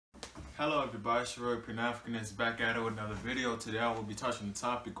Hello everybody, it's your Pan-African is back at it with another video. Today I will be touching the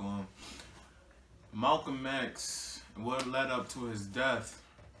topic on Malcolm X and what led up to his death.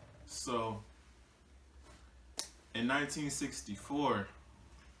 So, in 1964,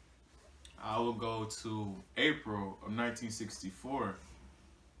 I will go to April of 1964.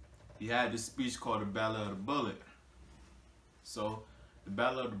 He had this speech called the Battle of the Bullet. So, the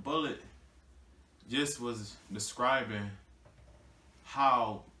Battle of the Bullet just was describing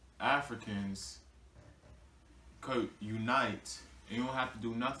how Africans could unite, and you don't have to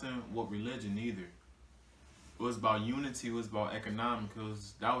do nothing with religion either. It was about unity, it was about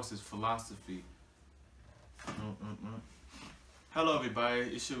economics, that was his philosophy. Hello everybody,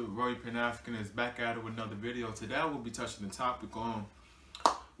 it's your Roy Pan-African is back at it with another video. Today I will be touching the topic on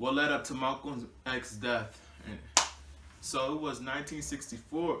what led up to Malcolm X's death. So it was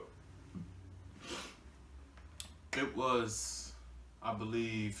 1964. It was, I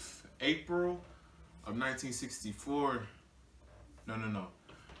believe, April of 1964. No.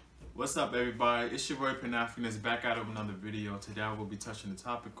 What's up, everybody? It's your boy Pan-African is back out of another video. Today I will be touching the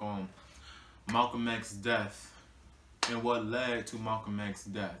topic on Malcolm X's death and what led to Malcolm X's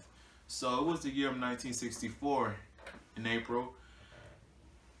death. So it was the year of 1964 in April.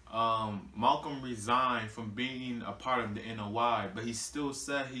 Malcolm resigned from being a part of the NOI, but he still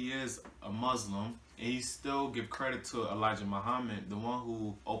said he is a Muslim. And he still give credit to Elijah Muhammad, the one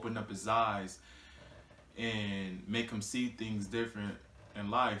who opened up his eyes and make him see things different in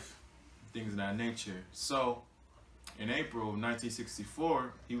life, things of that nature. So, in April of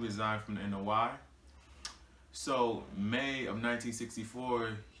 1964, he resigned from the NOI. So, May of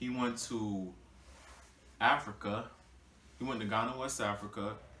 1964, he went to Africa. He went to Ghana, West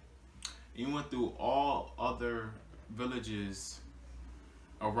Africa. He went through all other villages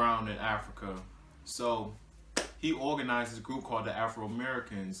around in Africa. So he organized this group called the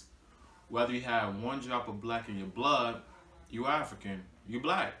Afro-Americans. Whether you had one drop of black in your blood, you African, you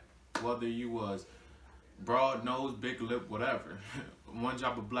black. Whether you was broad nose, big lip, whatever, one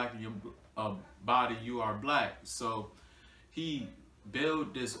drop of black in your body, you are black. So he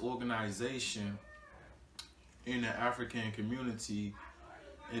built this organization in the African community,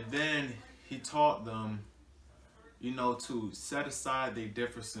 and then he taught them, you know, to set aside their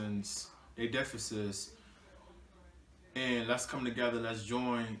differences, and let's come together, let's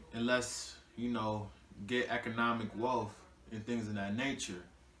join, and let's, you know, get economic wealth and things of that nature.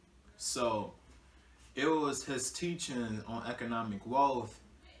 So it was his teaching on economic wealth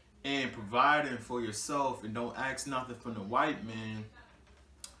and providing for yourself and don't ask nothing from the white man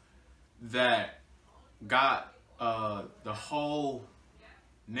that got the whole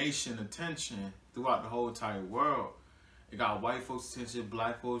nation attention throughout the whole entire world. It got white folks' attention,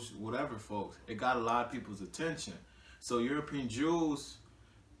 black folks, whatever folks. It got a lot of people's attention. So European Jews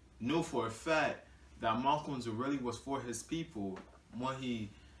knew for a fact that Malcolm really was for his people when he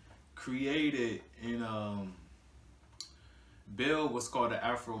created and built what's called the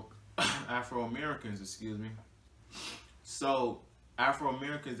Afro-Americans, excuse me. So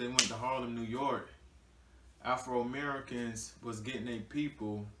Afro-Americans, they went to Harlem, New York. Afro-Americans was getting their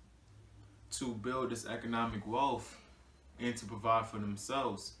people to build this economic wealth and to provide for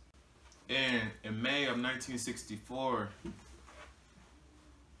themselves. And in May of 1964,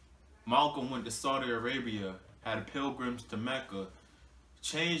 Malcolm went to Saudi Arabia, had pilgrims to Mecca,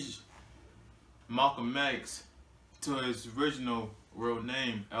 changed Malcolm X to his original real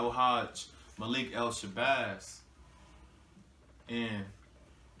name, Hajj Malik Shabazz. And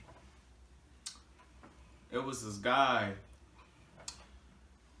it was this guy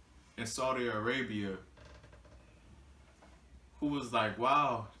in Saudi Arabia who was like,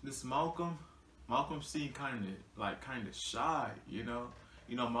 wow, this Malcolm seemed kind of shy, you know.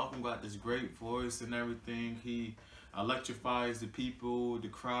 Malcolm got this great voice and everything. He electrifies the people, the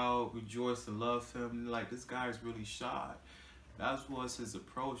crowd rejoice and love him. Like, this guy's really shy. That was his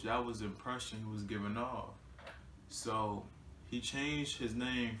approach. That was the impression he was giving off. So he changed his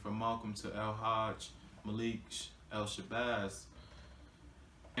name from Malcolm to Hajj Malik Shabazz.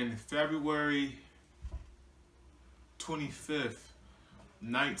 In February 25th,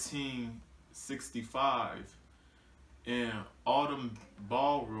 1965, in Autumn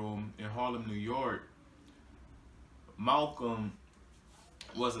Ballroom in Harlem, New York, Malcolm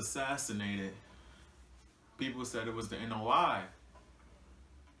was assassinated. People said it was the NOI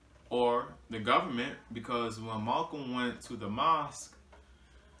or the government, because when Malcolm went to the mosque,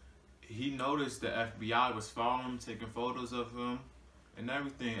 he noticed the FBI was following him, taking photos of him and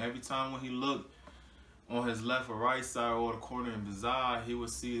everything. Every time when he looked on his left or right side or the corner of his eye, he would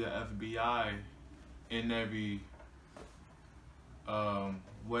see the FBI in every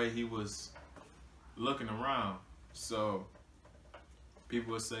way he was looking around. So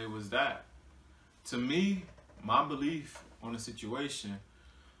people would say it was that. To me, my belief on the situation,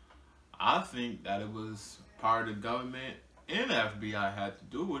 I think that it was part of the government and the FBI had to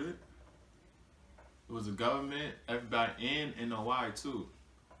do with it. It was the government, FBI, and NOI too,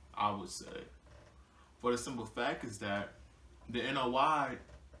 I would say. For the simple fact is that the NOI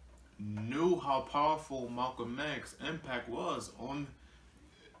knew how powerful Malcolm X's impact was on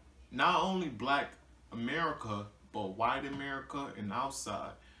not only Black America, but white America and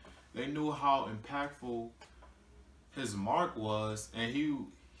outside. They knew how impactful his mark was, and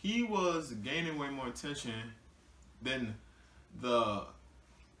he was gaining way more attention than the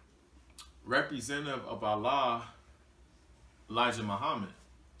representative of Allah, Elijah Muhammad.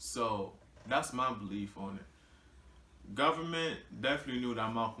 So that's my belief on it. Government definitely knew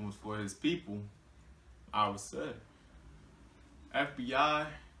that Malcolm was for his people, I would say. FBI,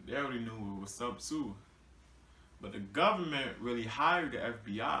 they already knew what was up too. But the government really hired the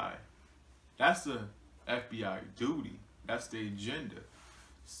FBI. That's the FBI duty. That's the agenda.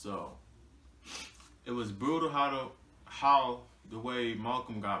 So it was brutal how the way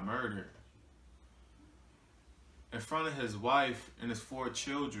Malcolm got murdered. In front of his wife and his 4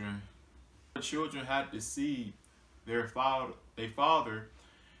 children. The children had to see their father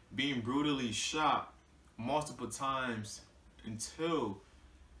being brutally shot multiple times until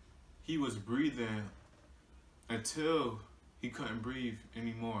he was breathing, until he couldn't breathe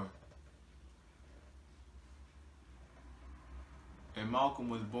anymore. And Malcolm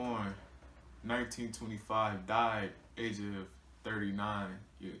was born 1925, died age of 39.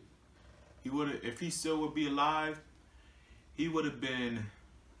 He would have, if he still would be alive, he would have been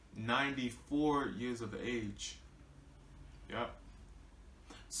 94 years of age. Yep.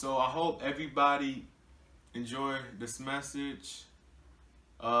 So I hope everybody enjoyed this message.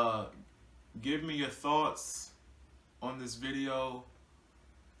 Give me your thoughts on this video.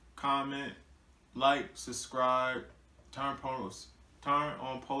 Comment, like, subscribe, turn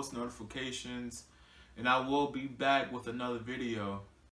on post notifications, and I will be back with another video.